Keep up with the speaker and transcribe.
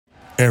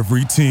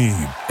Every team,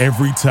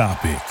 every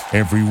topic,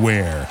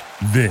 everywhere.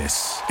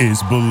 This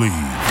is Believe.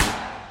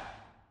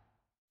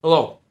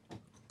 Hello,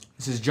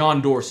 this is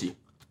John Dorsey.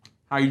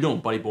 How you doing,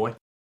 buddy boy?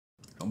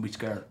 Don't be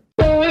scared.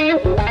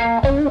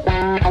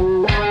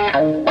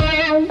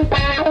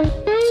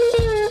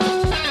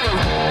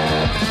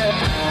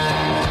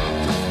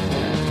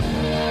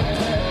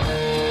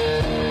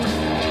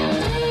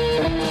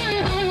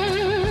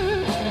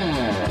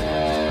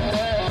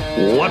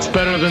 What's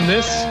better than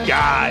this?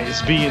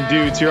 Guys being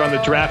dudes here on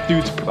the Draft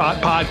Dudes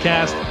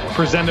podcast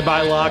presented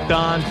by Locked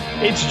On.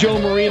 It's Joe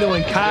Marino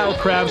and Kyle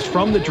Krabs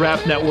from the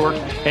Draft Network,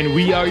 and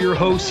we are your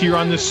hosts here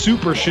on the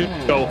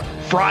Supershow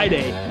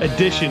Friday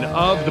edition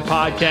of the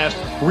podcast.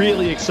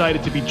 Really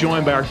excited to be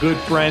joined by our good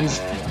friends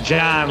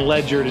John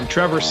Ledgerd and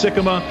Trevor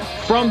Sikkema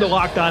from the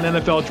Locked On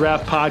NFL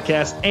Draft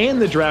podcast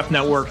and the Draft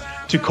Network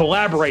to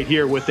collaborate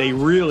here with a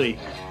really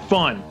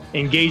fun,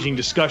 engaging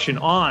discussion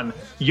on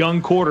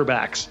young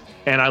quarterbacks.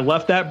 And I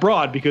left that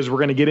broad because we're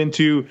going to get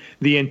into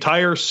the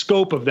entire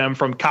scope of them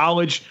from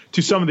college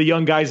to some of the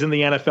young guys in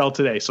the NFL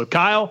today. So,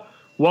 Kyle,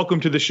 welcome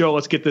to the show.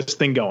 Let's get this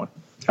thing going.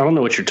 I don't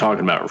know what you're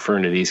talking about,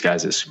 referring to these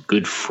guys as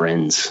good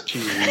friends.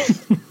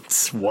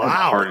 Wow.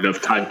 Hard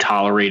enough time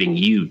tolerating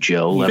you,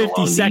 Joe.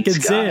 50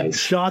 seconds in.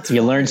 Shots.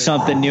 You learn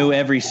something new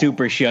every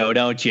Super Show,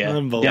 don't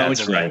you?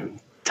 That's right.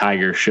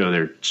 Tiger show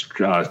their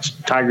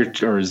Tiger,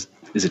 or is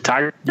it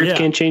Tiger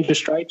can't change the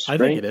stripes? I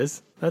think it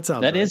is.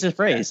 That is a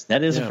phrase.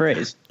 That is a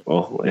phrase.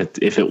 Well,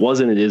 if it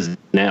wasn't, it is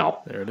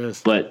now. There it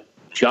is. But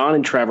John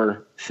and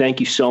Trevor,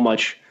 thank you so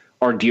much,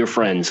 our dear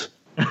friends,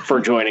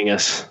 for joining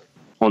us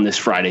on this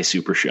Friday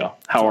Super Show.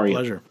 How are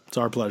you? It's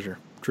our pleasure,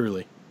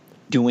 truly.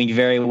 Doing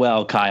very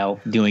well, Kyle.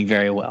 Doing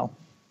very well.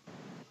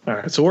 All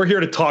right, so we're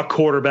here to talk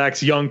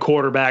quarterbacks, young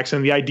quarterbacks,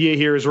 and the idea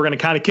here is we're going to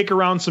kind of kick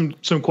around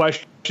some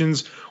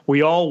questions.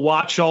 We all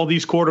watch all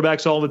these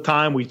quarterbacks all the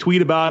time. We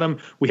tweet about them.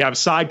 We have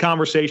side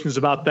conversations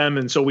about them,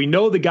 and so we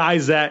know the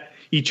guys that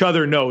each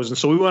other knows, and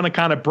so we want to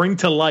kind of bring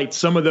to light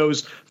some of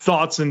those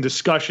thoughts and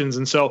discussions.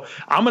 And so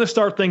I'm going to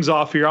start things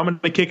off here. I'm going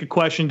to kick a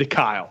question to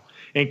Kyle.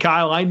 And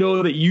Kyle, I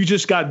know that you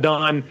just got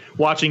done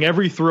watching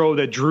every throw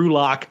that Drew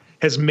Lock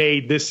has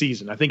made this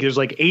season. I think there's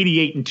like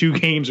 88 in 2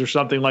 games or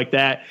something like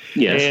that.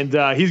 Yes.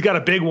 And he's got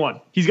a big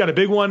one. He's got a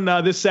big one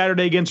this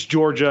Saturday against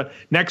Georgia,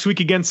 next week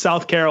against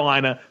South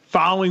Carolina,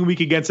 following week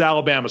against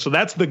Alabama. So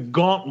that's the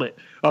gauntlet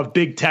of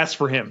big tests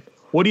for him.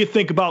 What do you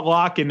think about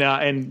Locke,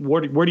 and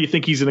where do you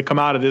think he's going to come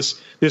out of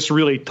this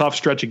really tough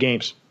stretch of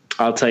games?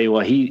 I'll tell you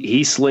what,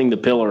 he slinged the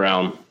pill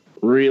around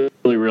really,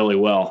 really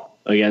well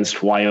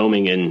against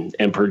Wyoming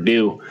and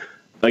Purdue.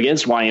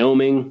 Against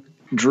Wyoming,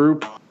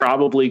 Drew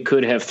probably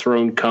could have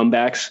thrown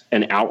comebacks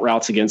and out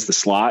routes against the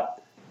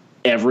slot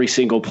every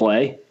single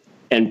play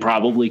and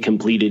probably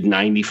completed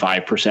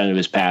 95% of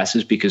his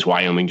passes because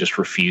Wyoming just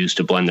refused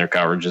to blend their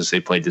coverages.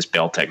 They played this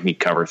bail technique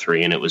cover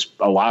 3, and it was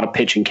a lot of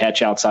pitch and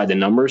catch outside the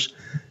numbers.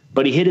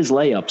 But he hit his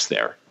layups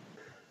there.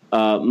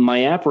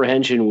 My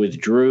apprehension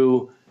with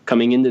Drew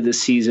coming into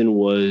this season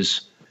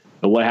was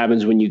what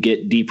happens when you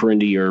get deeper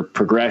into your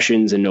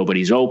progressions and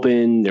nobody's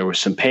open. There was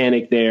some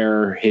panic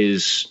there.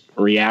 His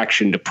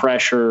reaction to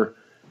pressure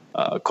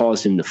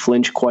caused him to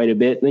flinch quite a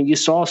bit. And then you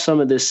saw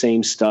some of this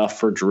same stuff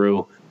for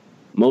Drew.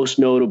 Most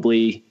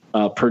notably,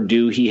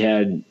 Purdue, he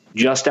had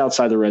just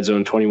outside the red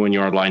zone,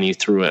 21-yard line, he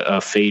threw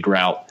a fade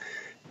route.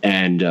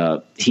 And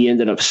he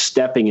ended up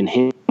stepping and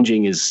hinging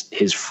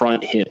his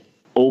front hip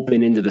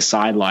open into the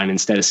sideline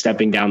instead of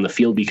stepping down the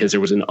field because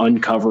there was an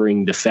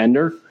uncovering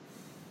defender.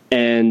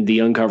 And the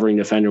uncovering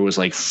defender was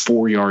like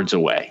 4 yards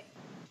away.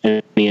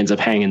 And he ends up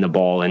hanging the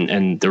ball,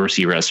 and the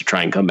receiver has to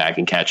try and come back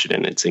and catch it,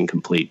 and it's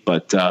incomplete.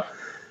 But,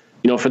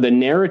 for the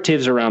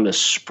narratives around a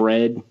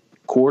spread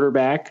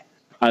quarterback,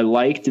 I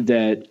liked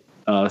that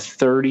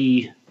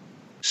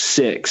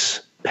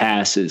 36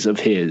 passes of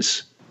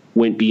his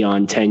went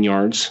beyond 10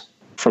 yards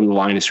from the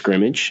line of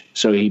scrimmage.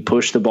 So he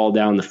pushed the ball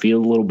down the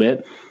field a little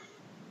bit.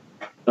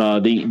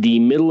 The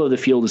middle of the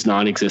field is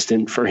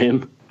non-existent for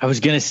him. I was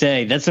going to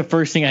say, that's the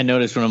first thing I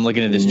noticed when I'm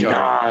looking at this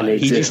chart.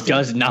 He just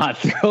does not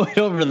throw it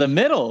over the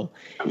middle.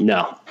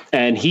 No.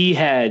 And he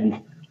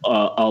had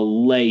a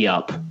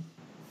layup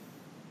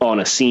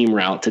on a seam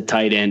route to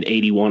tight end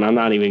 81. I'm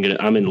not even going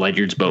to – I'm in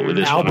Ledgerd's boat with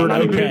this Albert one. I'm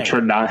not even going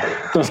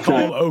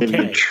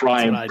to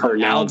try and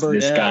pronounce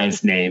this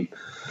guy's name.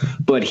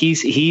 But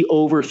he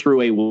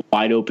overthrew a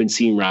wide open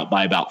seam route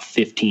by about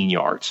 15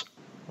 yards.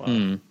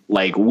 Wow.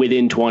 Like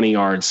within 20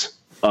 yards,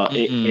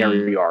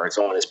 area yards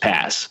on his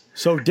pass.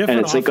 So different.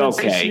 And it's like,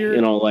 okay, year,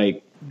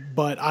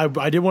 But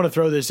I did want to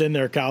throw this in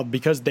there, Kyle,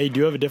 because they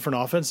do have a different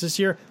offense this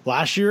year.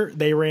 Last year,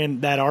 they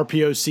ran that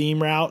RPO seam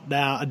route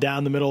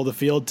down the middle of the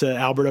field to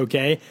Albert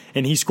OK,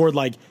 and he scored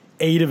like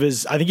 8 of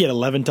his – I think he had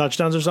 11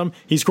 touchdowns or something.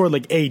 He scored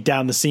like 8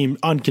 down the seam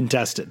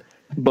uncontested.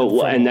 But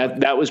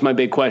that was my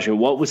big question.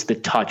 What was the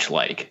touch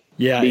like?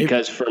 Yeah.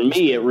 Because for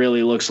me, it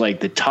really looks like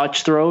the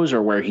touch throws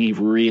are where he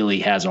really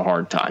has a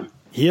hard time.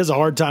 He has a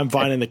hard time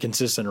finding the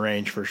consistent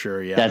range for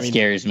sure. Yeah, that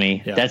scares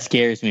me. Yeah. That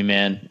scares me,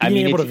 man.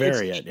 Being able to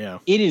vary it. Yeah,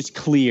 it is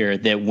clear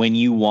that when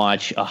you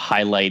watch a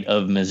highlight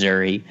of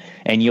Missouri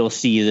and you'll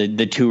see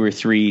the 2 or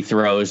 3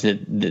 throws that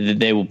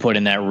they will put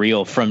in that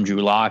reel from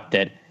Drew Lock,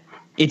 that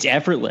it's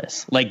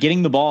effortless. Like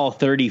getting the ball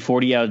 30,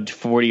 40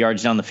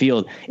 yards down the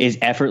field is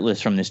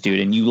effortless from this dude,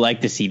 and you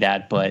like to see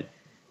that. But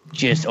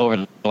just over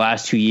the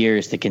last 2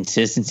 years, the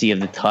consistency of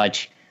the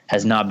touch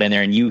has not been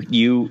there. And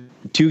you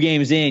 2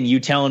 games in, you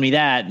telling me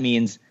that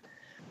means,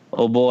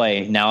 oh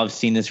boy, now I've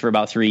seen this for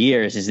about 3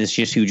 years. Is this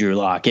just who Drew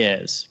Lock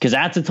is? Because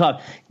that's a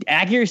tough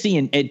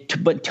accuracy,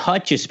 but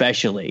touch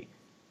especially.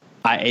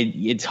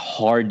 It's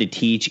hard to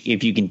teach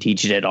if you can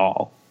teach it at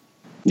all.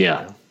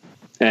 Yeah.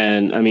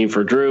 And I mean,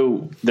 for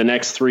Drew, the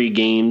next 3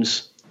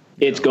 games,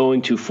 it's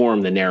going to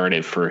form the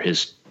narrative for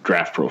his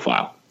draft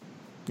profile.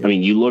 I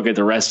mean, you look at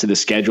the rest of the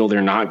schedule,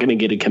 they're not going to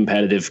get a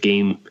competitive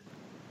game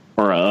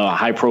or a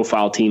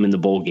high-profile team in the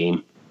bowl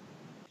game.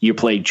 You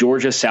play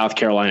Georgia, South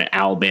Carolina,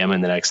 Alabama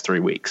in the next 3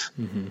 weeks.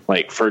 Mm-hmm.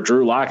 Like, for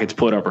Drew Lock, it's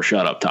put up or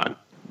shut up time.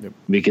 Yep.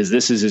 Because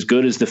this is as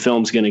good as the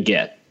film's going to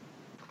get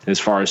as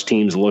far as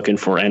teams looking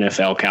for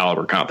NFL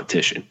caliber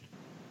competition.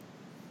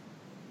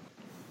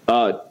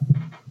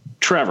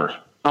 Trevor,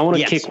 I want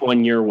to kick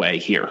one your way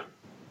here.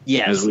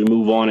 Yes. As we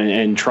move on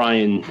and try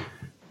and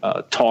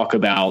talk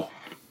about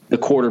the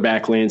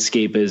quarterback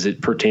landscape as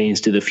it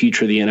pertains to the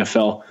future of the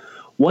NFL.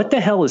 What the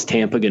hell is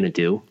Tampa going to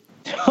do?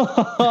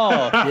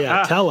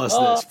 Yeah, tell us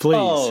this,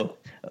 please.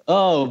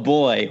 Oh,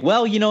 boy.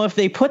 Well, if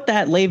they put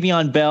that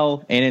Le'Veon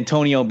Bell and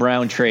Antonio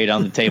Brown trade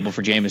on the table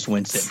for Jameis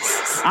Winston,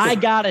 I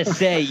got to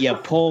say you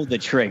pulled the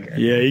trigger.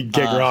 Yeah, you can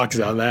kick rocks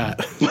on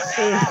that.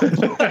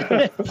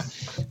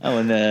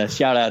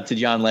 Shout out to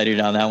John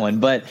Ledyard on that one.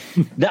 But,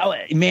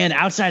 man,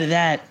 outside of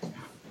that,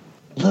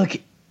 look,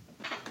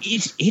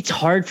 it's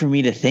hard for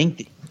me to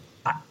think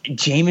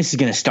Jameis is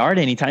going to start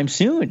anytime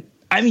soon.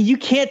 I mean, you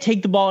can't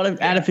take the ball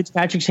out of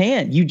Fitzpatrick's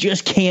hand. You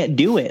just can't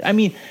do it. I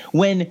mean,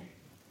 when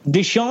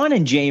Deshaun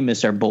and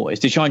Jameis are boys,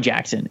 Deshaun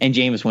Jackson and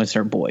Jameis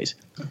Winston are boys,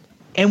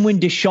 and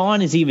when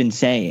Deshaun is even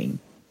saying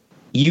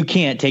you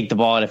can't take the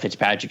ball out of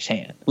Fitzpatrick's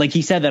hand, like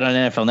he said that on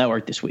NFL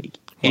Network this week,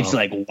 it's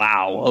like,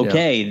 wow,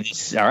 okay,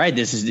 all right,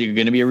 this is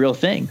going to be a real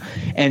thing.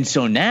 And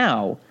so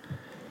now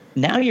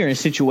you're in a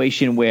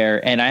situation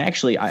where, and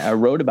I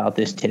wrote about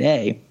this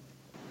today,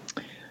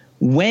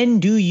 when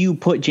do you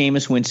put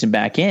Jameis Winston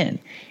back in?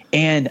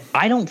 And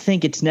I don't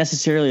think it's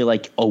necessarily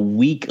like a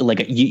week,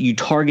 like you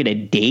target a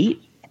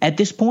date at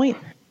this point.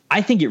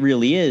 I think it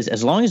really is.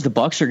 As long as the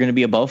Bucs are going to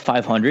be above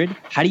 500,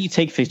 how do you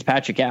take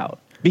Fitzpatrick out?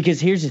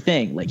 Because here's the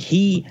thing, like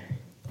the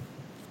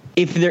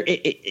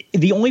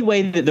only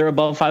way that they're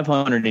above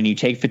 500 and you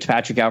take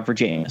Fitzpatrick out for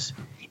Jameis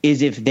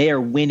is if they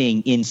are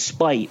winning in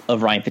spite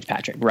of Ryan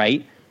Fitzpatrick,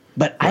 right?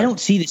 But I don't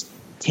see this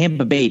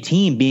Tampa Bay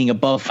team being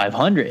above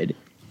 500.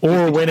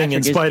 Or winning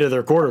in spite of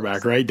their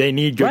quarterback, right? They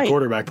need good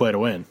quarterback play to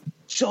win.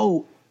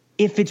 So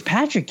if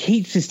Fitzpatrick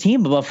keeps his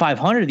team above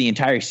 500 the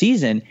entire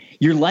season,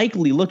 you're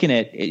likely looking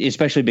at,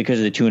 especially because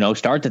of the 2-0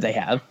 start that they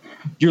have,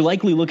 you're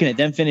likely looking at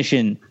them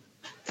finishing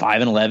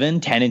 5-11,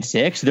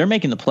 10-6. They're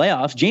making the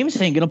playoffs.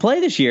 Jameis ain't going to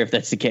play this year if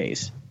that's the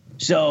case.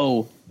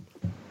 So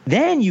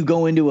then you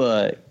go into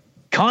a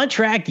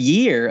contract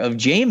year of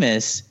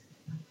Jameis.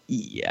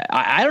 Yeah,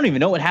 I don't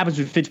even know what happens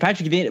with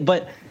Fitzpatrick,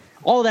 but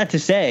all that to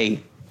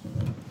say,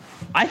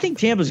 I think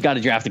Tampa's got to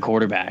draft a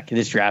quarterback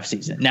this draft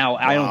season. Now,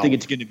 I don't think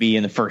it's going to be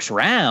in the first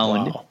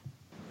round,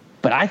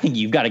 but I think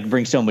you've got to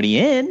bring somebody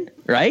in,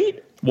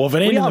 right? Well, if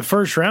it ain't in the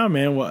first round,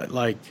 man,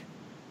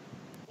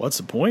 what's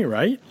the point,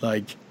 right?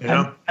 Like,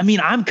 I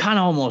mean, I'm kind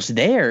of almost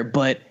there,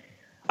 but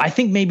I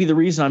think maybe the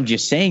reason I'm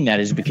just saying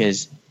that is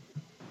because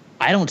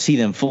I don't see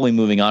them fully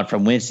moving on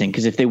from Winston,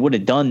 because if they would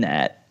have done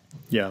that,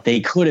 they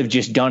could have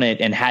just done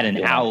it and had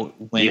an out.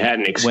 When you had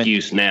an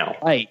excuse now.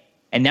 Right,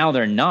 and now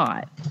they're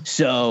not.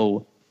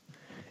 So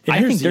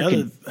I think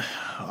they're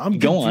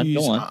Go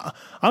on.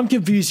 I'm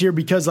confused here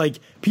because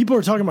people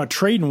are talking about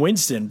trading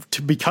Winston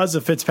because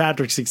of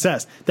Fitzpatrick's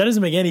success. That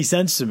doesn't make any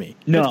sense to me.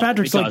 No,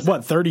 Fitzpatrick's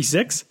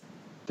 36?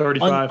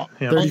 35.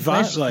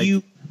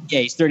 35?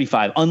 He's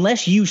 35.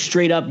 Unless you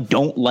straight up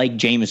don't like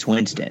Jameis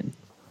Winston,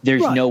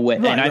 there's no way.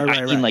 I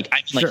mean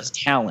his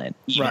talent.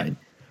 Even. Right.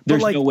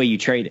 There's no way you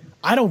trade it.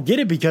 I don't get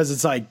it because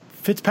it's like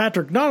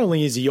Fitzpatrick, not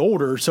only is he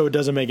older, so it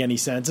doesn't make any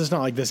sense. It's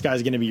not like this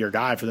guy's going to be your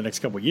guy for the next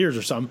couple of years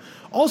or something.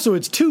 Also,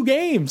 it's 2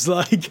 games.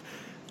 Like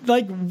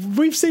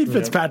we've seen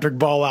Fitzpatrick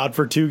ball out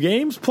for 2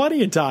 games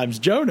plenty of times.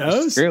 Joe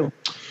knows. It's true.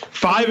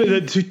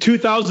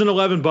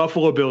 2011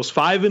 Buffalo Bills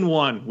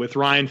 5-1 with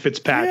Ryan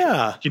Fitzpatrick.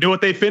 Yeah. You know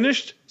what they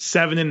finished?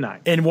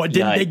 7-9. And what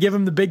didn't they give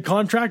him the big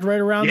contract right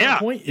around that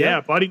point?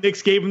 Yeah. Buddy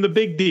Nix gave him the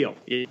big deal.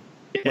 Yep.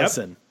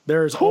 Listen,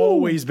 there's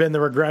always been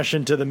the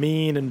regression to the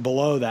mean and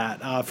below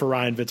that for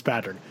Ryan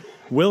Fitzpatrick.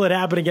 Will it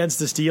happen against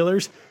the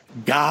Steelers?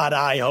 God,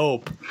 I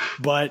hope,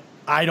 but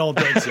I don't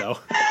think so.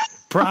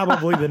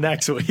 Probably the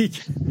next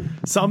week,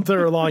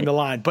 somewhere along the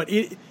line. But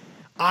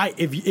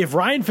if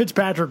Ryan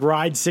Fitzpatrick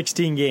rides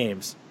 16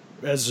 games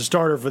as a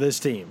starter for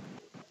this team,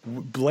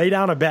 lay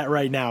down a bet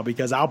right now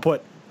because I'll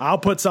put I'll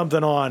put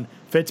something on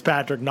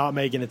Fitzpatrick not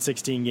making it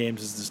 16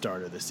 games as the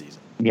starter this season.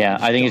 Yeah,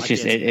 I think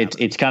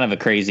it's kind of a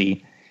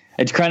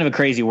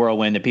crazy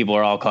whirlwind that people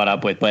are all caught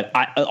up with. But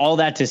all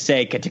that to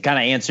say, to kind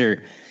of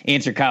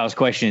answer Kyle's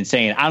question and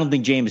saying, I don't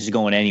think Jameis is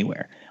going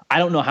anywhere. I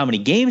don't know how many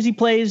games he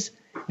plays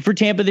for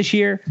Tampa this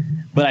year,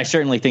 but I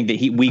certainly think that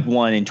week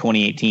 1 in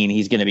 2018,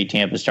 he's going to be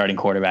Tampa's starting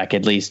quarterback,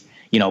 at least,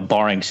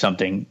 barring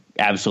something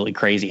absolutely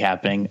crazy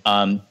happening.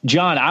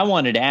 John, I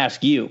wanted to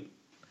ask you,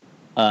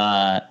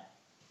 how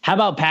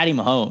about Patty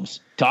Mahomes?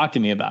 Talk to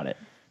me about it.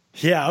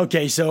 Yeah,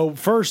 okay. So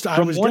first, I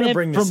was going to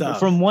bring this up.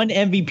 From one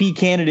MVP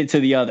candidate to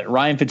the other,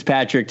 Ryan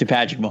Fitzpatrick to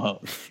Patrick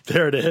Mahomes.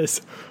 There it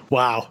is.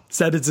 Wow.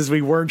 Sentences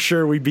we weren't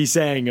sure we'd be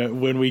saying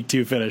when week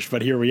 2 finished,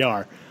 but here we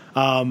are.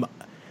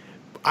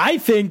 I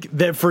think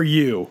that for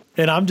you,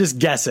 and I'm just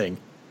guessing,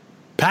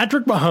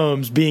 Patrick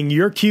Mahomes being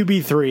your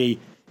QB3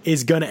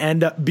 is going to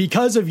end up,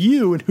 because of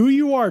you and who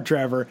you are,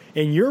 Trevor,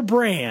 and your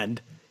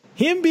brand,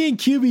 him being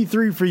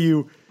QB3 for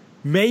you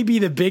may be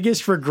the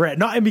biggest regret.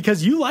 Not and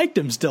because you liked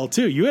him still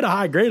too. You had a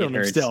high grade on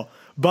him still.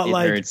 But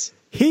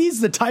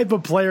he's the type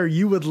of player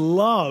you would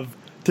love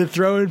to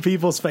throw in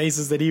people's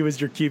faces that he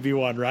was your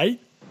QB1, right?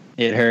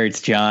 It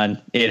hurts,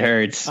 John. It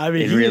hurts. I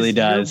mean, it really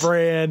does. Your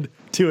brand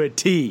to a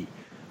T.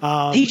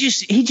 He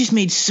just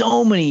made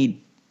so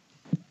many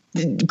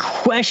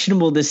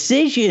questionable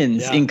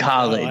decisions in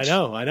college.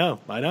 I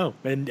know.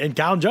 And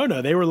Cal and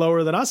Jonah, they were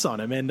lower than us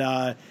on him.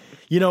 And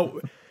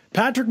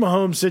Patrick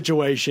Mahomes'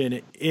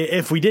 situation,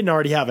 if we didn't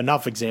already have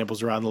enough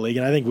examples around the league,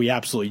 and I think we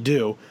absolutely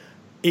do,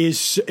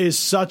 is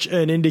such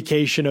an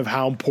indication of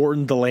how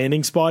important the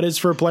landing spot is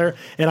for a player.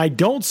 And I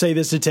don't say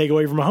this to take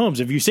away from Mahomes.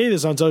 If you say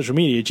this on social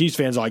media, Chiefs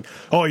fans are like,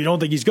 oh, you don't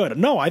think he's good?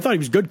 No, I thought he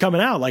was good coming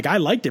out. Like, I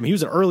liked him. He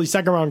was an early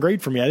second-round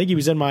grade for me. I think he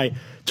was in my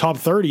top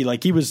 30.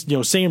 Like, he was,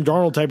 Sam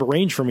Darnold type of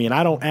range for me, and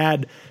I don't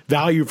add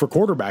value for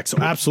quarterbacks. So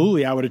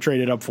absolutely I would have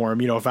traded up for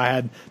him, if I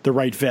had the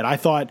right fit. I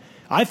thought,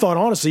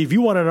 honestly, if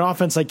you wanted an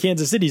offense like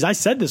Kansas City's, I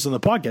said this on the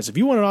podcast, if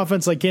you want an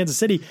offense like Kansas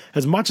City,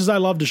 as much as I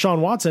love Deshaun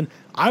Watson,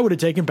 I would have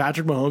taken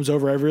Patrick Mahomes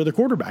over every other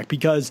quarterback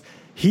because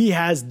he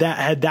had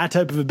that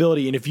type of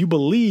ability. And if you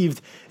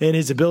believed in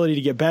his ability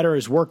to get better,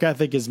 his work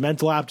ethic, his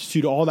mental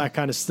aptitude, all that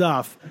kind of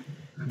stuff,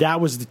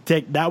 that was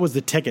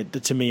the ticket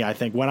to me, I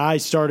think. When I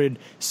started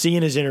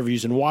seeing his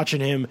interviews and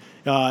watching him,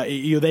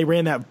 they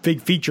ran that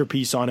big feature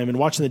piece on him and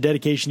watching the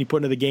dedication he put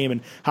into the game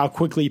and how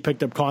quickly he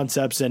picked up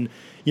concepts. And,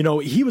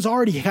 he was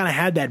already kind of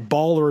had that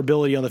baller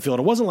ability on the field.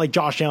 It wasn't like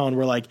Josh Allen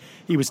where, like,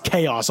 he was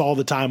chaos all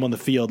the time on the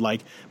field.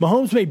 Like,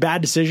 Mahomes made bad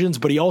decisions,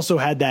 but he also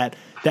had that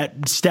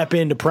step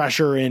into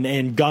pressure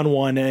and gun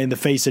one in the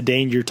face of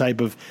danger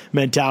type of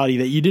mentality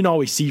that you didn't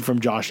always see from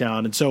Josh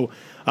Allen. And so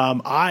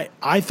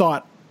I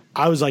thought,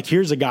 I was like,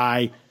 here's a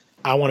guy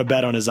I want to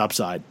bet on his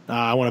upside.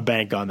 I want to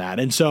bank on that.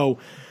 And so,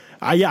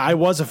 I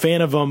was a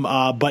fan of him,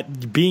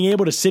 but being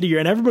able to sit here,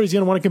 and everybody's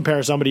going to want to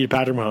compare somebody to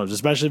Patrick Mahomes,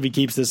 especially if he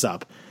keeps this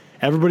up.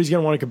 Everybody's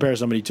going to want to compare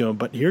somebody to him,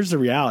 but here's the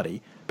reality.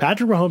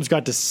 Patrick Mahomes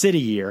got to sit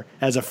here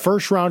as a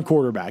first-round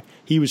quarterback.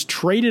 He was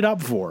traded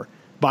up for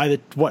by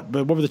what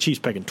were the Chiefs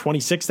picking?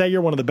 26th that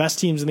year, one of the best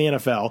teams in the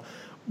NFL.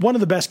 One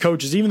of the best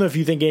coaches, even though if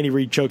you think Andy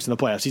Reid chokes in the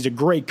playoffs, he's a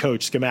great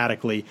coach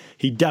schematically.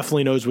 He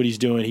definitely knows what he's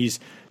doing.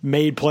 He's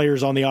made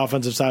players on the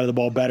offensive side of the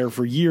ball better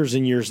for years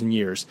and years and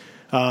years.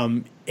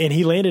 And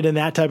he landed in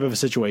that type of a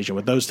situation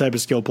with those type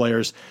of skill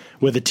players,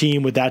 with a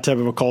team with that type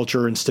of a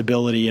culture and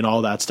stability and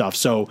all that stuff.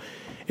 So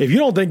if you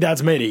don't think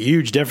that's made a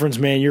huge difference,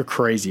 man, you're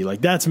crazy.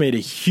 Like, that's made a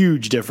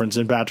huge difference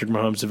in Patrick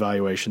Mahomes'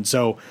 evaluation.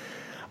 So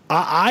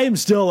I am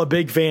still a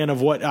big fan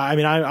of what – I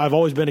mean, I've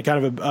always been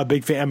a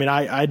big fan. I mean,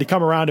 I had to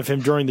come around to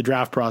him during the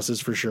draft process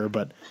for sure,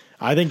 but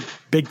I think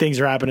big things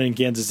are happening in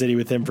Kansas City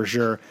with him for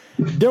sure.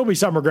 There will be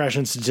some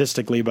regression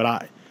statistically,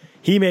 but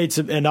he made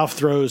enough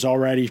throws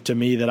already to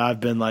me that I've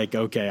been like,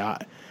 okay,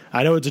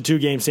 I know it's a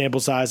 2-game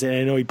sample size, and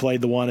I know he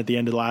played the one at the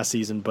end of last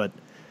season, but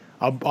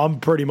I'm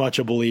pretty much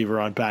a believer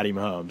on Patty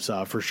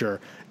Mahomes for sure.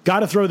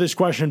 Got to throw this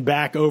question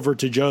back over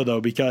to Joe,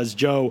 though, because,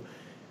 Joe,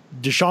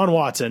 Deshaun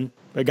Watson,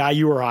 a guy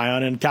you were high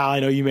on, and Kyle,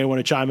 I know you may want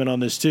to chime in on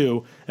this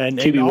too, and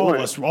all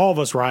of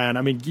us were high on.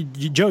 I mean,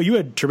 Joe, you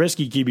had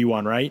Trubisky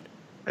QB1, right?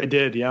 I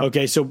did, yeah.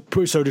 Okay, so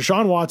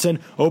Deshaun Watson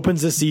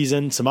opens the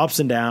season, some ups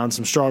and downs,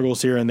 some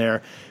struggles here and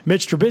there.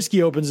 Mitch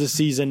Trubisky opens the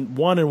season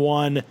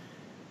 1-1.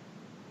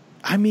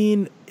 I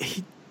mean,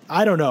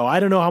 I don't know. I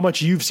don't know how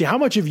much you've seen. How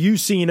much have you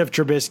seen of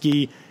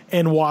Trubisky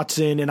and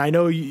Watson? And I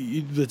know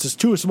it's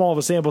just too small of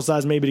a sample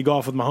size maybe to go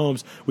off with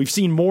Mahomes. We've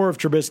seen more of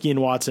Trubisky and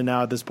Watson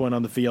now at this point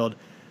on the field.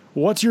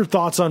 What's your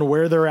thoughts on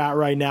where they're at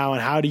right now,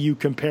 and how do you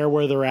compare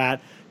where they're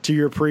at to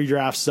your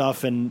pre-draft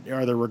stuff? And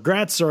are there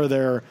regrets? Are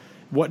there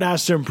what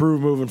has to improve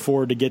moving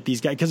forward to get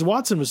these guys? Because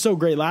Watson was so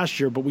great last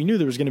year, but we knew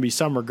there was going to be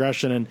some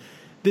regression. And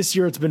this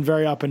year it's been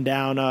very up and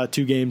down,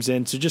 2 games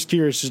in. So just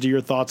curious as to your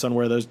thoughts on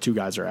where those 2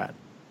 guys are at.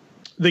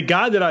 the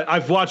guy that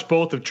I've watched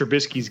both of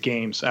Trubisky's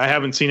games. I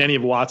haven't seen any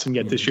of Watson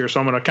yet this year,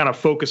 so I'm going to kind of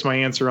focus my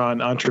answer on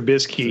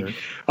Trubisky.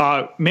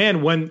 Sure.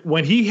 Man,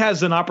 when he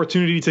has an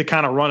opportunity to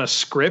kind of run a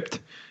script,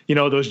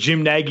 those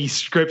Jim Nagy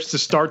scripts to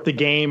start the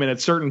game, and at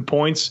certain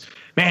points,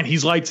 man,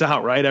 he's lights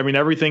out, right? I mean,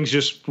 everything's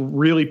just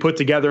really put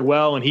together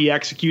well, and he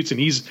executes, and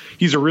he's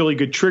a really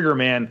good trigger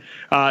man.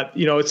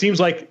 It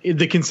seems like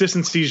the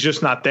consistency is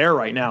just not there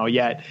right now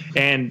yet,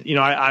 and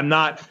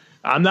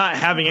I'm not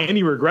having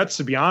any regrets,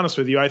 to be honest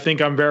with you. I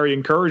think I'm very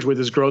encouraged with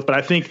his growth, but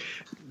I think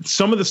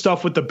some of the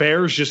stuff with the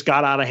Bears just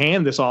got out of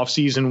hand this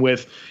offseason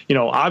with,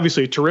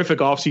 obviously a terrific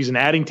offseason,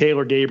 adding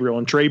Taylor Gabriel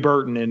and Trey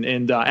Burton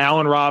and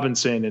Allen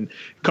Robinson and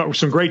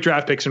some great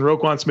draft picks and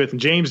Roquan Smith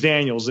and James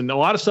Daniels and a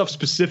lot of stuff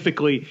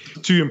specifically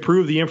to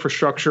improve the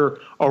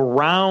infrastructure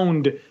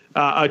around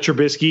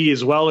Trubisky,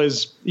 as well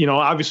as,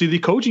 obviously the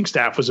coaching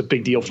staff was a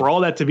big deal for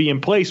all that to be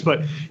in place.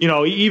 But,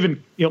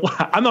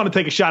 I'm not going to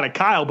take a shot at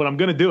Kyle, but I'm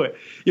going to do it.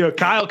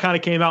 Kyle kind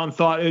of came out and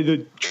thought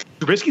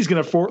Trubisky's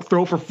going to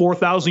throw for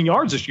 4,000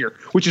 yards this year,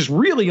 which is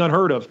really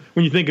unheard of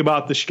when you think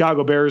about the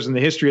Chicago Bears and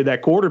the history of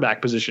that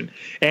quarterback position.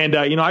 And,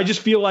 I just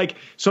feel like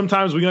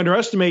sometimes we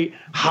underestimate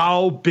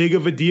how big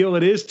of a deal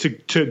it is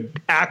to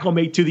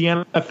acclimate to the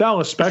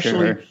NFL,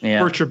 especially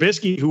for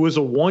Trubisky, who was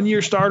a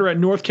one-year starter at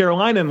North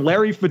Carolina and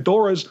Larry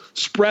Fedora's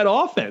spread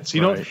offense.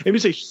 It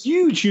was a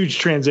huge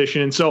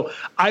transition. And so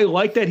I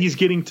like that he's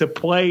getting to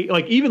play,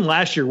 like even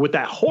last year with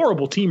that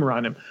horrible team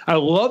around him. I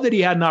love that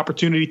he had an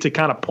opportunity to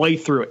kind of play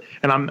through it.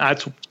 And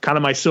that's kind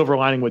of my silver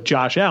lining with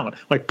Josh Allen,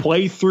 like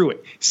play through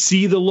it,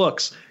 see the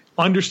looks,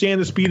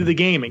 understand the speed of the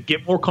game, and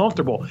get more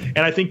comfortable. And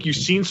I think you've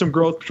seen some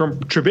growth from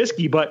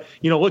Trubisky, but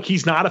look,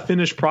 he's not a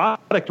finished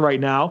product right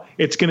now.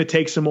 It's going to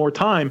take some more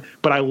time,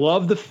 but I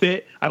love the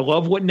fit. I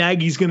love what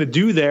Nagy's going to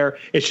do there.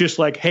 It's just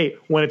like, hey,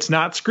 when it's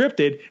not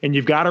scripted and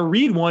you've got to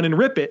read one and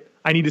rip it,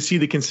 I need to see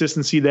the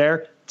consistency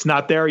there. It's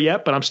not there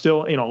yet, but I'm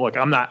still, look,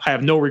 I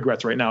have no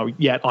regrets right now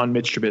yet on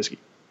Mitch Trubisky.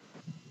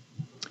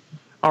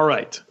 All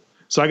right.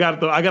 So I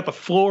got the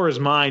floor is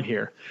mine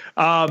here.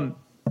 I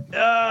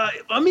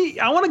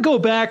want to go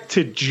back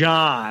to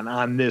John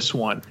on this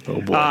one.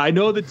 Oh boy. I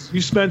know that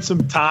you spent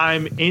some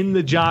time in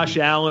the Josh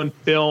Allen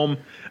film,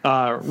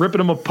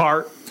 ripping him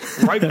apart,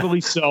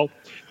 rightfully so.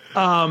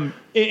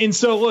 And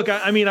so, look,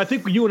 I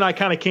think you and I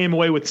kind of came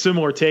away with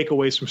similar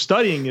takeaways from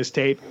studying his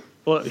tape.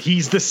 Well,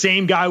 he's the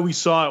same guy we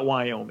saw at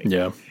Wyoming.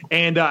 Yeah.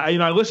 And,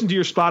 I listened to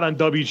your spot on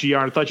WGR,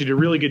 and I thought you did a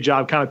really good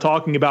job kind of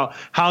talking about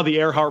how the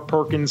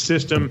Earhart-Perkins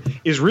system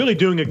is really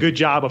doing a good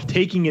job of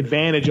taking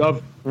advantage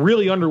of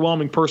really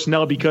underwhelming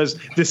personnel because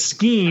the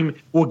scheme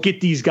will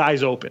get these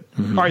guys open.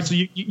 Mm-hmm. All right, so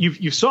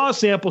you saw a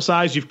sample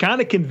size. You've kind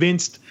of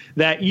convinced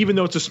that even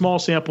though it's a small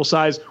sample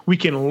size, we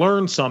can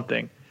learn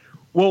something.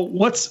 Well,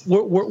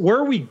 where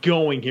are we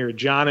going here,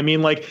 John?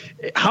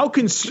 How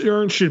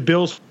concerned should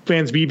Bills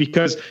fans be?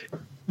 Because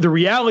the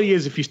reality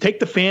is, if you take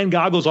the fan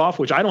goggles off,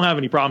 which I don't have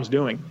any problems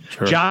doing,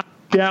 sure, Josh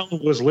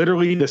Allen was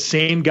literally the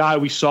same guy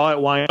we saw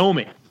at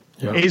Wyoming.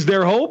 Yeah. Is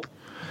there hope?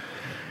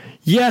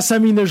 Yes,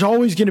 there's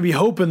always going to be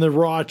hope in the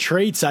raw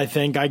traits, I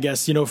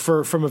guess,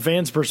 from a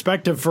fan's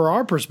perspective. For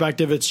our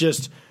perspective, it's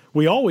just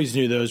we always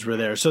knew those were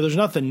there. So there's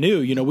nothing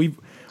new.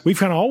 We've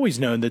kind of always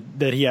known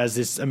that he has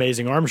this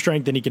amazing arm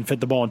strength and he can fit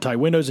the ball in tight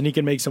windows and he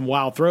can make some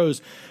wild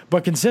throws.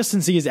 But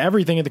consistency is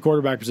everything at the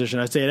quarterback position.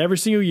 I say it every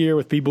single year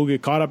with people who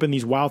get caught up in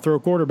these wild throw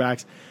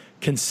quarterbacks.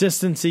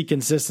 Consistency.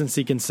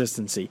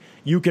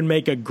 You can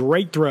make a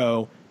great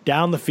throw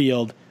down the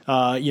field,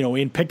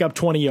 and pick up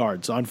 20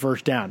 yards on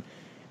first down.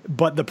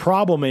 But the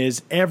problem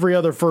is every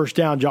other first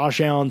down,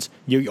 Josh Allen's,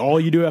 all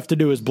you do have to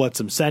do is blitz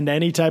him. Send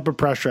any type of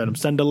pressure at him.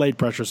 Send delayed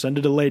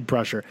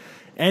pressure.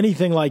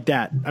 Anything like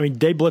that.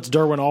 They blitzed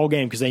Derwin all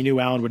game because they knew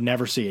Allen would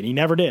never see it. He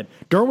never did.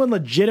 Derwin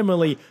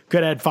legitimately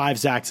could have had 5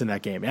 sacks in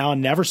that game. Allen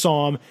never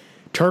saw him,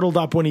 turtled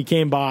up when he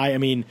came by.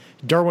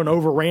 Derwin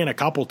overran a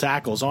couple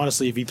tackles.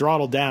 Honestly, if he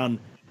throttled down,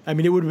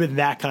 it would have been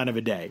that kind of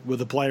a day with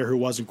a player who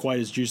wasn't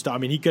quite as juiced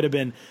up. He could have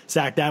been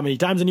sacked that many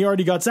times, and he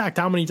already got sacked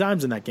how many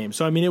times in that game?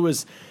 So,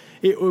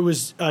 it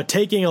was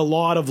taking a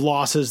lot of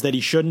losses that he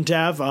shouldn't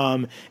have,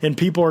 and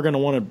people are going to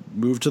want to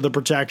move to the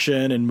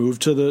protection and move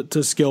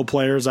to skill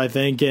players, I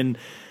think. And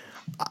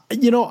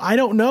I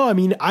don't know.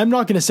 I'm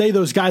not going to say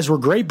those guys were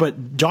great,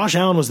 but Josh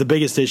Allen was the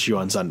biggest issue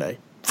on Sunday.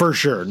 For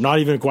sure. Not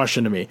even a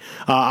question to me.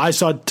 I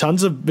saw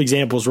tons of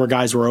examples where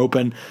guys were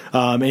open,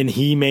 and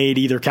he made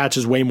either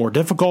catches way more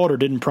difficult or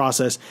didn't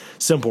process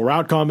simple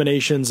route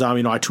combinations. I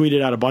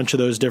tweeted out a bunch of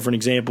those different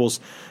examples.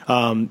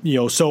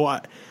 So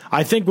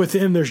I think with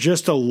him, there's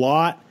just a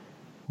lot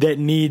that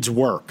needs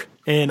work.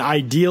 And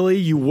ideally,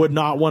 you would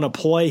not want to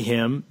play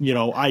him.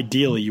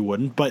 Ideally you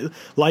wouldn't. But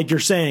like you're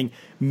saying,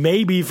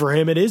 maybe for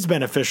him it is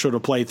beneficial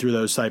to play through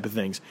those type of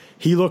things.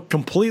 He looked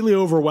completely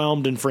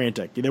overwhelmed and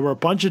frantic. There were a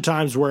bunch of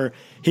times where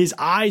his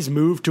eyes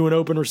moved to an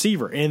open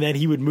receiver, and then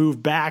he would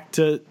move back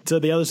to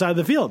the other side of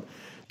the field.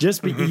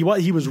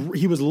 He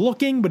was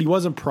looking, but he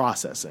wasn't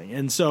processing.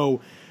 And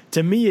so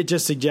to me, it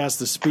just suggests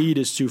the speed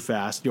is too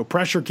fast.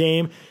 Pressure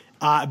came.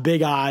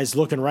 big eyes,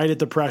 looking right at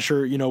the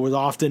pressure, was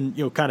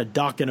often, kind of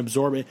duck and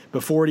absorb it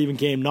before it even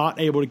came, not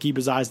able to keep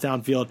his eyes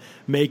downfield,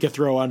 make a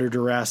throw under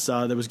duress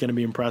that was going to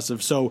be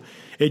impressive. So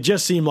it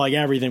just seemed like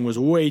everything was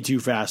way too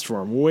fast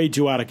for him, way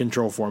too out of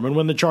control for him. And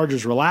when the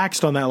Chargers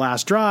relaxed on that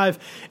last drive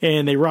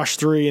and they rushed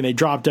 3 and they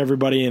dropped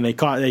everybody and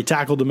they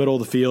tackled the middle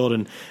of the field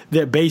and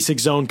the basic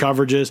zone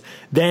coverages,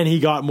 then he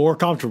got more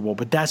comfortable.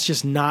 But that's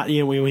just not,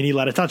 when he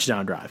led a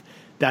touchdown drive.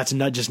 That's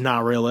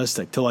not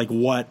realistic to like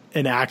what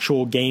an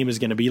actual game is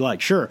going to be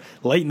like. Sure,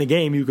 late in the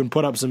game you can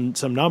put up some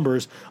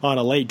numbers on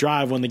a late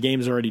drive when the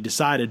game's already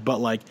decided, but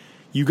like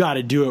you got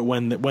to do it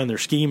when they're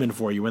scheming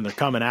for you, when they're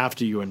coming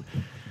after you, and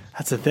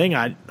that's the thing.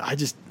 I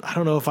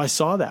don't know if I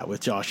saw that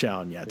with Josh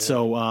Allen yet. Yeah.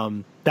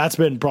 So that's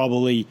been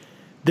probably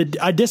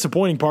a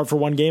disappointing part for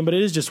one game, but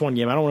it is just one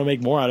game. I don't want to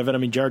make more out of it. I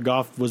mean, Jared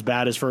Goff was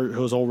bad his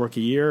whole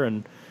rookie year,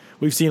 and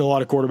we've seen a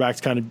lot of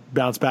quarterbacks kind of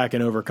bounce back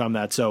and overcome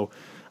that. So.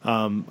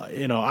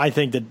 I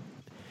think that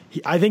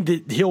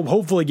he'll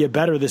hopefully get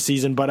better this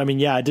season, but I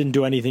mean, it didn't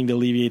do anything to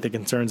alleviate the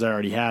concerns I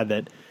already had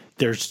that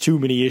there's too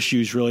many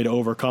issues really to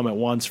overcome at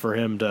once for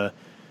him to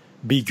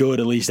be good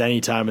at least any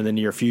time in the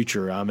near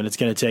future. And it's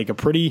going to take a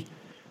pretty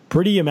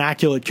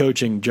immaculate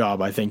coaching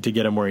job, I think, to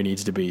get him where he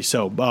needs to be.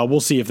 So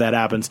we'll see if that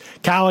happens.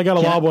 Kyle, I got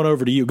to lob one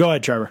over to you. Go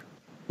ahead, Trevor.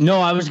 No,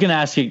 I was going to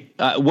ask you,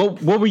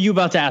 what were you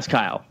about to ask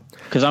Kyle?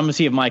 Because I'm going to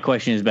see if my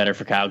question is better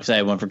for Kyle, because I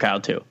have one for Kyle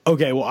too.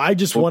 Okay, well, I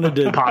just wanted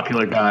to...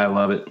 Popular guy, I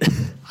love it.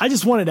 I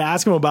just wanted to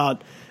ask him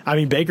about,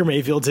 Baker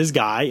Mayfield's his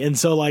guy, and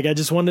so, I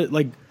just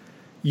wanted,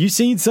 you've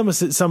seen some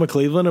of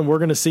Cleveland, and we're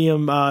going to see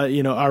him,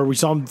 or we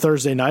saw him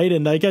Thursday night,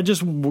 and, I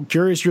just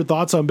curious your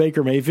thoughts on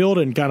Baker Mayfield,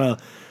 and kind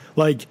of,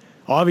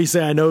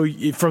 obviously I know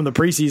from the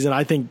preseason,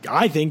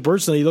 I think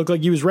personally he looked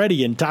like he was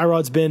ready, and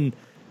Tyrod's been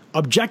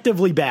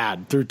objectively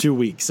bad through 2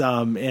 weeks,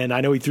 and I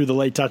know he threw the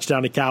late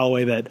touchdown to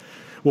Callaway that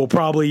will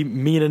probably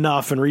mean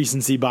enough in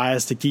recency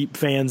bias to keep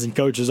fans and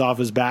coaches off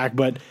his back,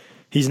 but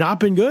he's not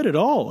been good at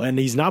all, and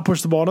he's not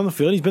pushed the ball down the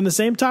field. He's been the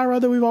same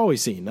Tyrod that we've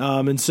always seen.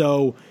 And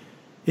so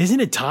isn't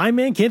it time,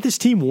 man? Can't this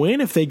team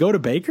win if they go to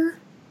Baker?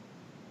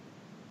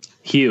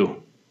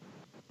 Hugh.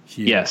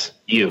 Yes,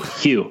 Hugh.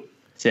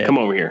 Come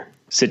over here.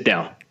 Sit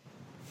down.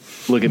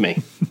 Look at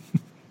me.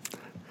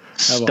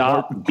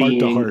 Stop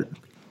being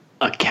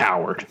a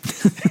coward.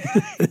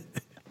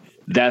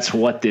 That's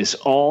what this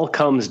all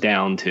comes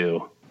down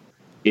to.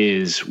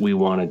 Is we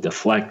want to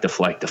deflect.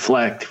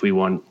 We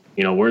want,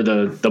 we're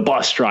the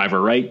bus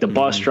driver, right? The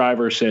bus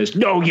driver says,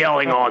 no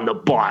yelling on the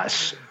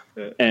bus.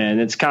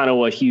 And it's kind of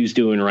what Hugh's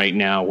doing right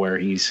now, where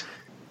he's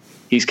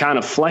kind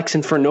of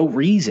flexing for no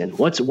reason.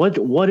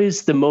 What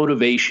is the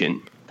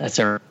motivation? That's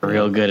a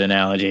real good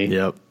analogy.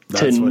 Yep.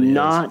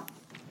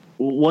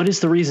 What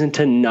is the reason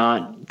to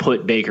not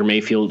put Baker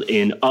Mayfield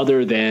in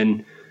other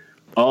than,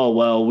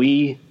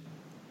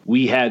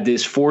 we had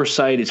this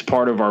foresight. It's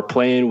part of our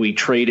plan. We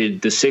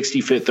traded the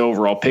 65th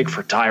overall pick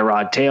for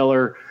Tyrod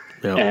Taylor,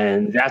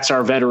 and that's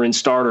our veteran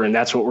starter, and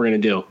that's what we're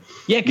going to do.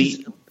 Yeah,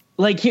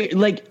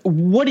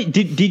 what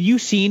did you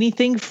see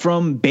anything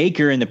from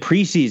Baker in the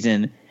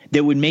preseason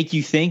that would make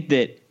you think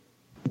that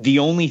the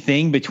only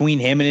thing between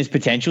him and his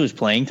potential is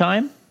playing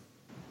time?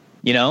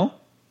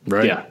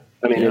 Right? Yeah,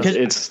 I mean,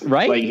 it's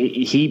right. Like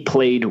he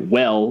played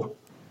well,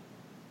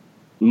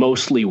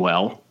 mostly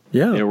well.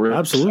 Yeah, there were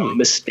absolutely some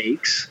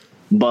mistakes.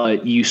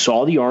 But you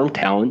saw the arm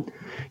talent.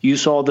 You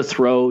saw the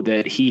throw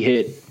that he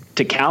hit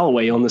to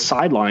Callaway on the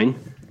sideline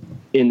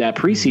in that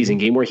preseason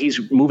game where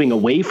he's moving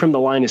away from the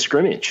line of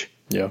scrimmage.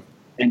 Yeah.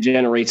 And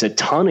generates a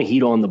ton of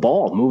heat on the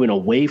ball, moving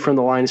away from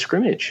the line of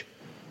scrimmage.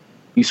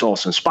 You saw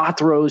some spot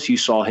throws. You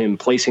saw him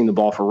placing the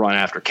ball for run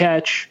after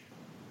catch.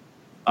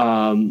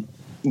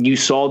 You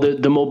saw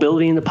the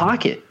mobility in the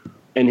pocket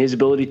and his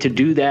ability to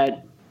do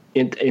that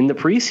in the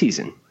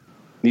preseason.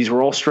 These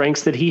were all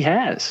strengths that he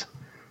has.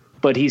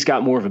 But he's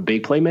got more of a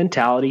big play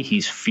mentality.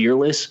 He's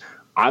fearless.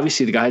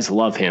 Obviously, the guys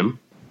love him,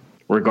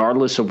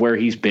 regardless of where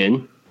he's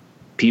been.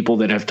 People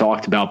that have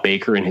talked about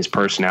Baker and his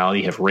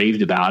personality have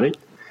raved about it.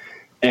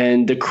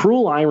 And the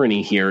cruel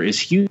irony here is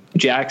Hugh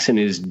Jackson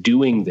is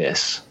doing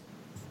this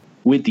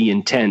with the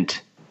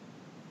intent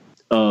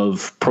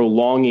of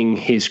prolonging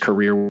his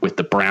career with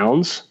the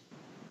Browns,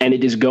 and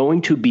it is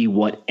going to be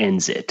what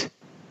ends it.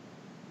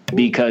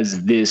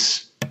 Because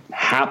this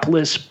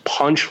hapless,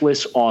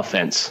 punchless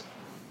offense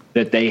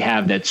that they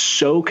have that's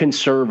so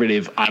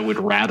conservative, I would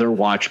rather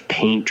watch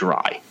paint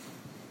dry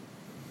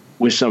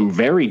with some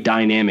very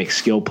dynamic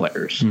skill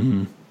players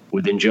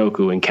with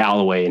Njoku and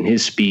Callaway and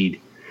his speed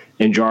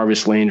and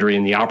Jarvis Landry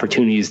and the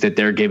opportunities that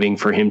they're giving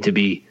for him to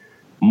be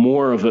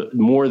more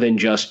than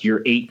just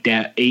your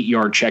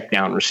 8-yard check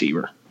down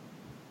receiver,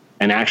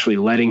 and actually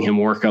letting him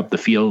work up the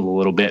field a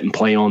little bit and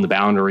play on the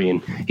boundary.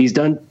 And he's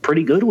done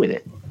pretty good with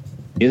it.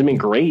 He hasn't been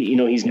great.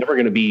 He's never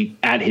going to be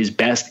at his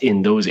best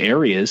in those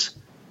areas,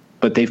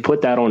 but they've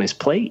put that on his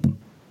plate.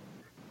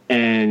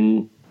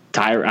 And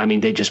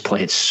they just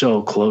play it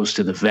so close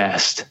to the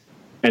vest.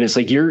 And it's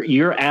like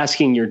you're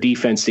asking your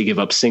defense to give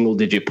up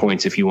single-digit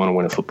points if you want to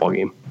win a football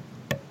game.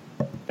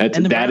 That's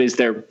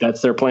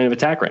their plan of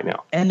attack right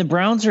now. And the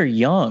Browns are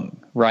young.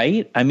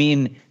 right? I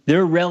mean,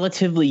 they're a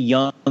relatively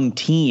young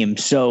team.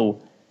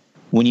 So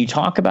when you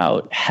talk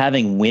about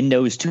having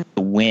windows to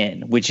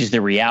win, which is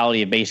the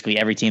reality of basically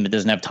every team that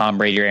doesn't have Tom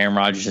Brady or Aaron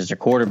Rodgers as their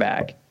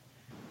quarterback,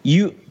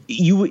 you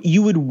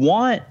would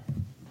want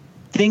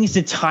things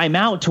to time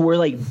out to where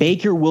like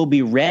Baker will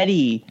be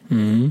ready,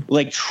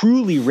 like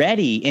truly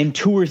ready in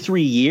 2 or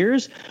 3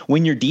 years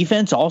when your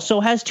defense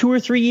also has 2 or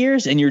 3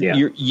 years and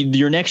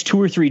your next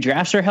 2 or 3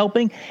 drafts are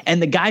helping.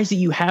 And the guys that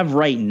you have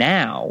right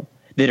now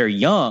that are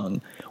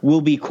young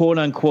will be quote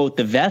unquote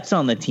the vets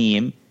on the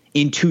team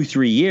in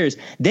 2-3 years.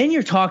 Then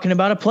you're talking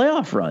about a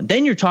playoff run.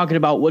 Then you're talking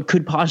about what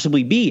could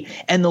possibly be.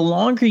 And the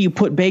longer you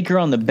put Baker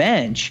on the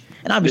bench,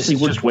 and obviously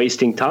we're just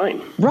wasting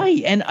time.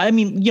 Right. And I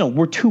mean,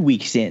 we're 2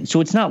 weeks in,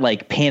 so it's not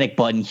like panic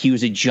button. He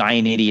was a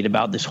giant idiot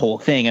about this whole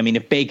thing. I mean,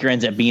 if Baker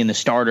ends up being the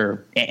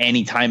starter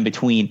anytime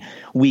between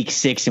week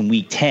 6 and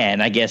week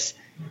 10, I guess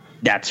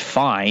that's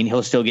fine.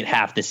 He'll still get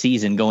half the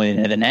season going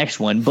into the next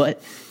one.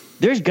 But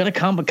there's going to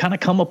come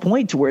a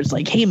point to where it's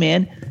like, hey,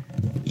 man,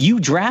 you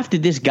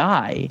drafted this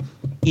guy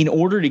in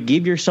order to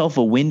give yourself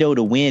a window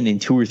to win in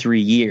 2 or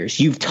 3 years.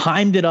 You've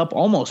timed it up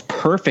almost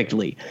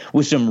perfectly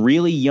with some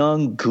really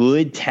young,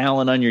 good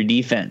talent on your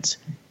defense.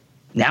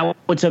 Now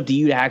it's up to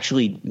you to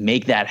actually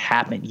make that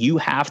happen. You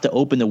have to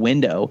open the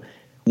window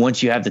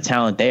once you have the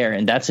talent there,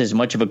 and that's as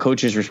much of a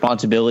coach's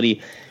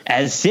responsibility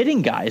as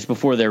sitting guys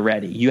before they're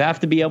ready. You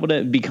have to be able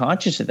to be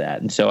conscious of that.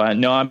 And so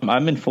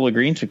I'm in full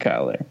agreement with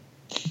Kyle there.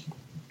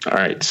 All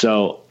right,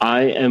 so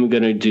I am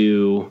going to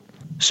do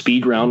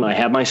speed round. I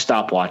have my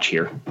stopwatch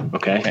here.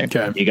 Okay.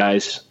 You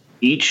guys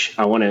each,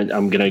 I'm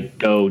going to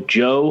go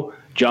Joe,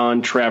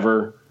 John,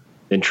 Trevor.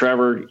 Then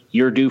Trevor,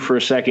 you're due for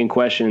a second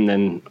question. And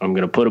then I'm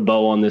going to put a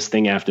bow on this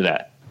thing after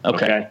that.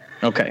 Okay.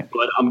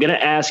 But I'm going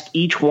to ask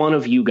each one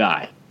of you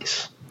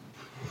guys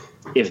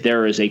if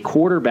there is a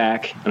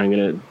quarterback, and I'm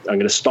going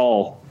to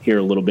stall here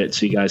a little bit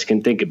so you guys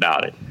can think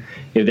about it.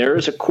 If there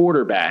is a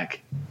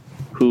quarterback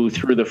who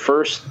through the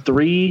first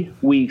 3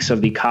 weeks of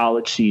the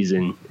college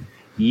season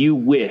you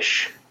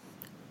wish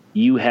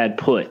you had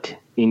put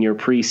in your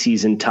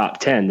preseason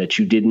top 10 that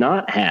you did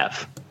not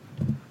have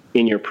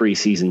in your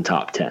preseason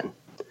top 10.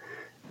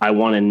 I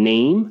want a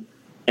name,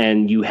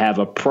 and you have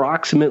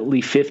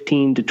approximately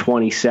 15 to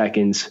 20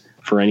 seconds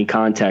for any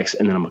context,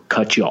 and then I'm going to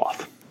cut you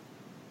off.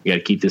 You got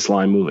to keep this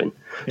line moving.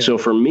 Yeah. So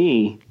for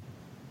me,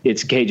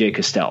 it's KJ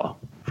Costello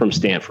from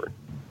Stanford.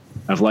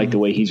 I've liked the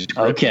way he's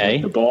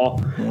gripping the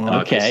ball.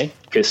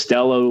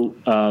 Costello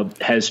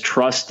has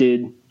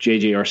trusted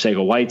J.J.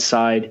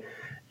 Arcega-Whiteside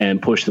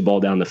and pushed the ball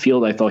down the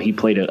field. I thought he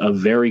played a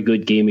very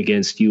good game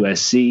against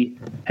USC,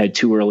 had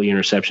 2 early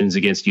interceptions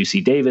against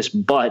UC Davis.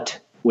 But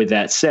with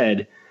that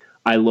said,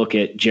 I look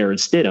at Jarrett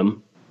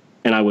Stidham,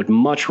 and I would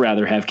much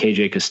rather have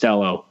KJ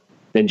Costello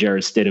than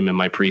Jarrett Stidham in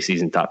my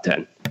preseason top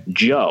 10.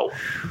 Joe,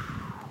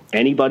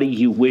 anybody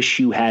you wish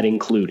you had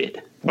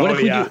included?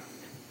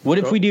 What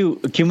if we do?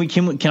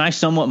 Can I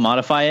somewhat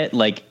modify it?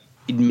 Like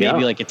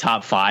maybe like a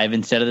top 5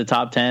 instead of the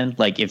top 10.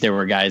 Like if there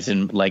were guys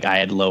in like I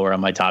had lower on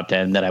my top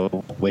 10 that I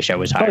wish I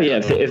was higher. Oh yeah,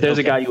 if there's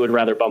a guy you would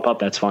rather bump up,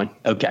 that's fine.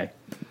 Okay.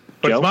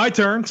 But Joe? It's my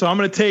turn, so I'm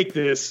going to take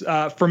this.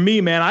 For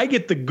me, man, I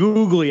get the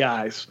googly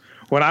eyes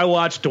when I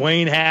watch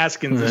Dwayne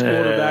Haskins, this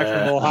quarterback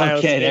from Ohio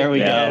State. Okay, there we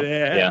go.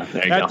 Yeah,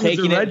 there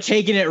you go.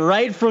 Taking it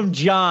right from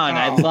John.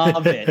 I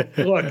love it.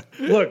 Look,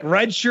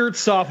 redshirt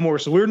sophomore,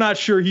 so we're not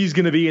sure he's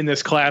going to be in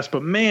this class,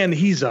 but man,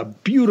 he's a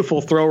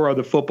beautiful thrower of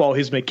the football.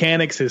 His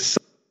mechanics, his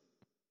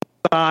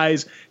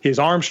size, his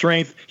arm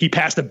strength. He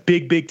passed a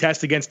big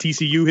test against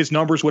TCU. His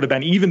numbers would have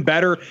been even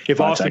better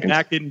if Austin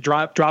Mack didn't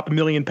drop a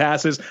million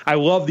passes. I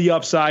love the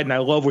upside, and I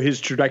love where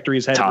his trajectory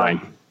is headed.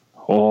 Time.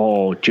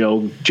 Oh,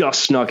 Joe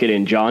just snuck it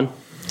in, John.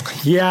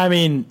 Yeah, I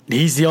mean,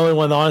 he's the only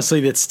one,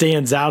 honestly, that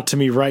stands out to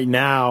me right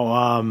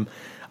now.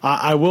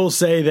 I will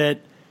say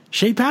that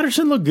Shea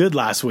Patterson looked good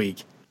last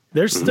week.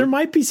 There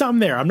might be something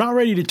there. I'm not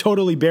ready to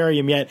totally bury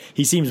him yet.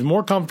 He seems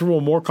more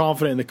comfortable, more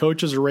confident, and the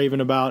coaches are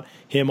raving about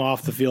him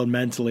off the field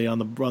mentally on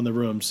the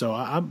room. So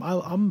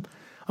I'm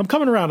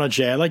coming around on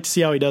Shea. I'd like to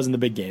see how he does in the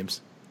big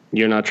games.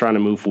 You're not trying to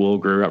move Will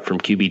Grier up from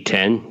QB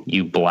 10,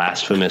 you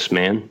blasphemous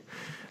man.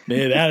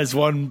 Man, that is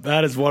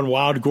one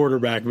wild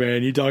quarterback,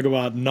 man. You talk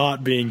about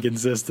not being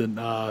consistent.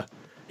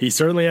 He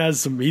certainly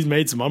has he's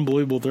made some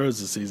unbelievable throws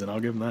this season. I'll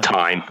give him that.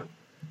 Time.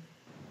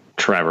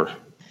 Trevor.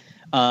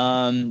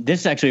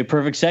 This is actually a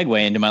perfect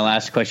segue into my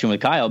last question with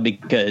Kyle,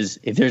 because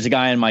if there's a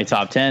guy in my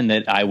top 10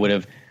 that I would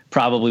have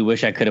probably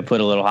wish I could have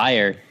put a little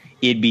higher,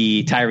 it'd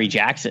be Tyree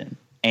Jackson.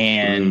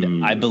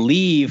 And I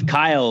believe,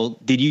 Kyle,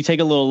 did you take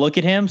a little look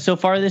at him so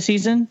far this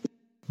season?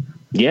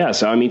 Yeah,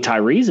 so I mean,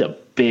 Tyree's a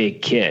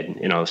big kid,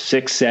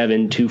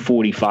 6'7",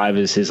 245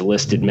 is his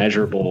listed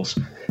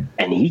measurables,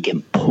 and he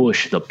can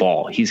push the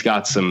ball. He's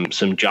got some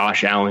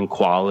Josh Allen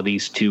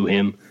qualities to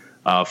him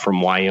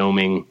from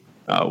Wyoming.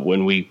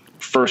 When we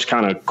first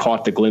kind of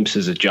caught the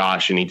glimpses of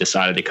Josh, and he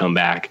decided to come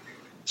back.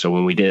 So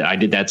when I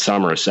did that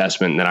summer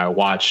assessment, and then I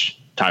watched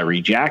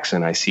Tyree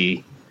Jackson, I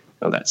see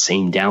that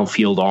same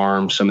downfield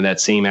arm, some of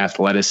that same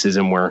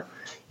athleticism where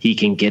He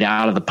can get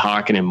out of the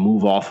pocket and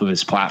move off of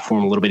his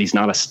platform a little bit. He's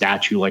not a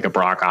statue like a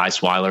Brock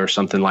Osweiler or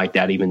something like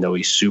that, even though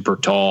he's super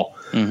tall.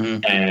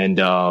 Mm-hmm.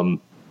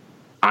 And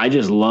I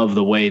just love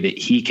the way that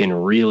he can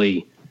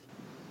really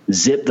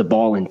zip the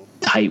ball in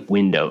tight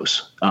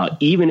windows,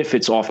 even if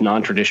it's off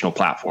non-traditional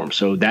platforms.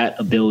 So that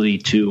ability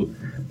to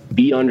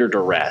be under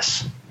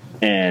duress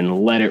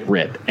and let it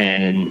rip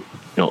and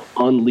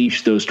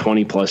unleash those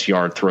 20-plus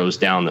yard throws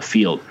down the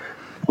field,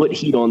 put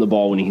heat on the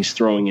ball when he's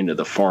throwing into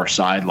the far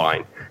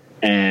sideline.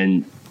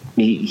 And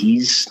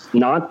he's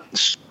not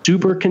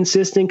super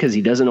consistent because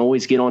he doesn't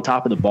always get on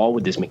top of the ball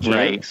with his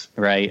mechanics.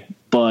 Right.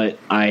 But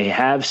I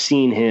have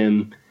seen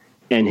him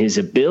and his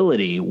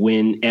ability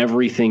when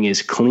everything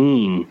is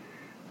clean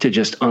to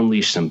just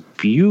unleash some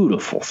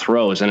beautiful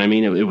throws. And I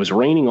mean, it was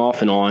raining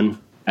off and on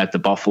at the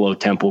Buffalo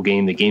Temple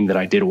game, the game that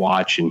I did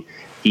watch, and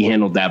he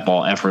handled that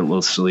ball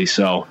effortlessly.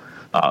 So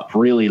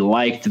really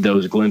liked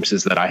those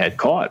glimpses that I had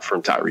caught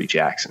from Tyree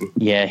Jackson.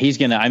 Yeah, he's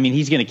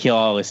gonna kill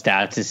all his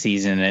stats this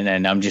season,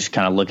 and I'm just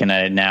kind of looking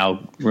at it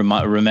now,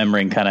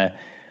 remembering kind of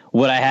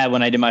what I had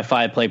when I did my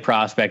 5-play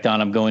prospect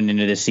on him going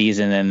into the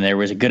season, and there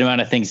was a good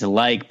amount of things to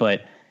like,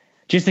 but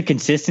just the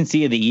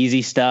consistency of the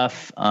easy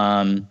stuff,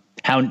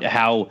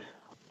 how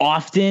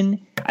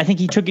often I think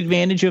he took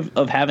advantage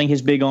of having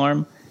his big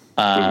arm.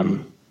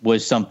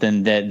 Was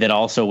something that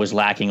also was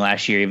lacking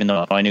last year, even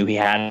though I knew he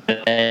had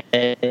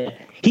it.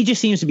 He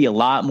just seems to be a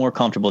lot more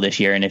comfortable this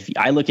year. And if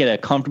I look at a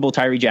comfortable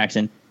Tyree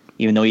Jackson,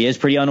 even though he is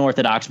pretty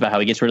unorthodox about how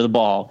he gets rid of the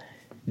ball,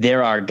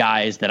 there are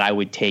guys that I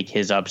would take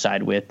his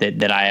upside with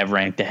that I have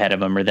ranked ahead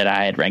of him, or that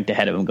I had ranked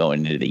ahead of him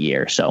going into the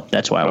year. So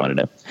that's why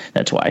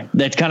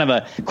that's kind of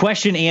a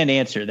question and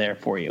answer there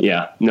for you.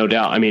 Yeah, no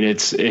doubt. I mean,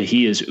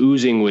 he is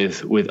oozing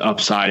with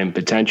upside and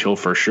potential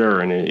for sure.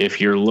 And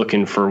if you're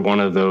looking for one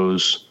of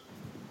those,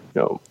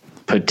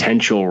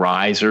 potential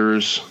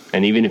risers,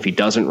 and even if he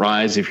doesn't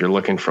rise, if you're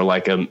looking for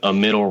like a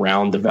middle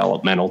round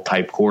developmental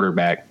type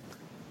quarterback,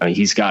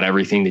 he's got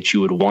everything that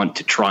you would want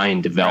to try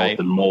and develop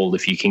and mold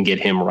if you can get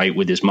him right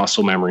with his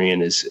muscle memory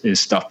and his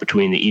stuff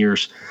between the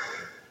ears.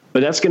 But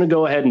that's going to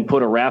go ahead and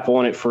put a wrap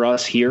on it for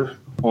us here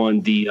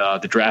on the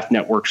Draft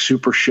Network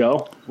Super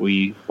Show.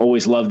 We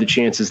always love the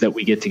chances that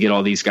we get to get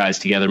all these guys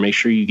together. Make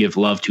sure you give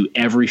love to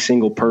every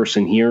single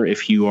person here.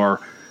 If you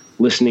are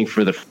listening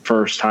for the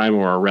first time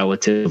or are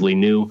relatively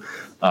new,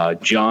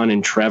 John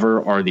and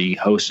Trevor are the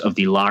hosts of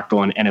the Locked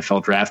On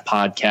NFL Draft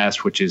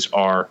podcast, which is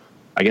our,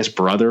 I guess,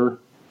 brother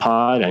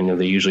pod. I know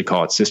they usually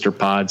call it sister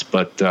pods,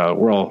 but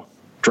we're all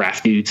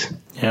draft dudes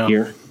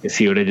here. You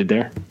see what I did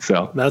there?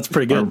 So that's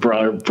pretty good.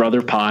 Our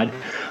brother pod.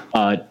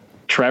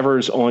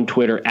 Trevor's on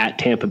Twitter at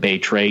Tampa Bay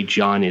Trade.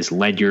 John is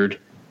Ledyard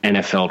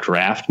NFL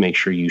Draft. Make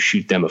sure you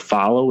shoot them a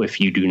follow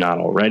if you do not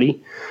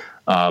already.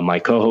 My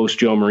co-host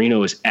Joe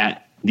Marino is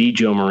at the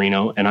Joe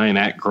Marino, and I am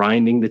at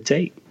Grinding the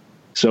Tape.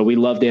 So we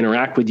love to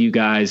interact with you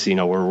guys.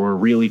 We're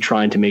really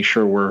trying to make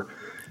sure we're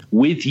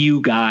with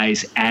you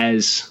guys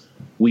as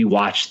we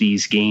watch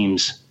these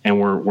games, and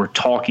we're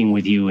talking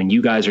with you, and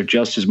you guys are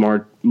just as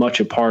much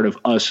a part of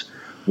us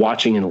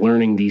watching and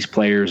learning these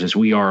players as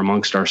we are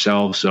amongst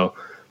ourselves. So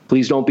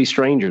please don't be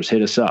strangers.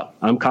 Hit us up.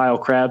 I'm Kyle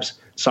Krabs,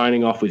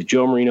 signing off with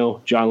Joe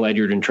Marino, John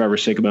Ledyard, and Trevor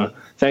Sigma.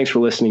 Thanks for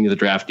listening to the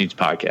Draft Dudes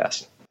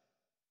podcast.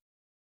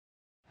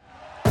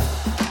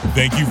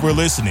 Thank you for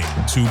listening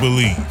to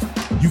Believe.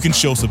 You can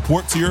show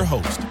support to your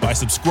host by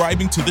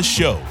subscribing to the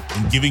show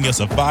and giving us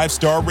a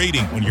 5-star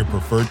rating on your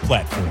preferred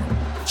platform.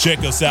 Check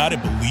us out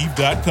at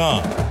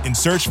Believe.com and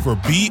search for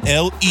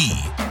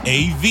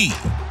BLEAV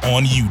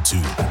on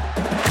YouTube.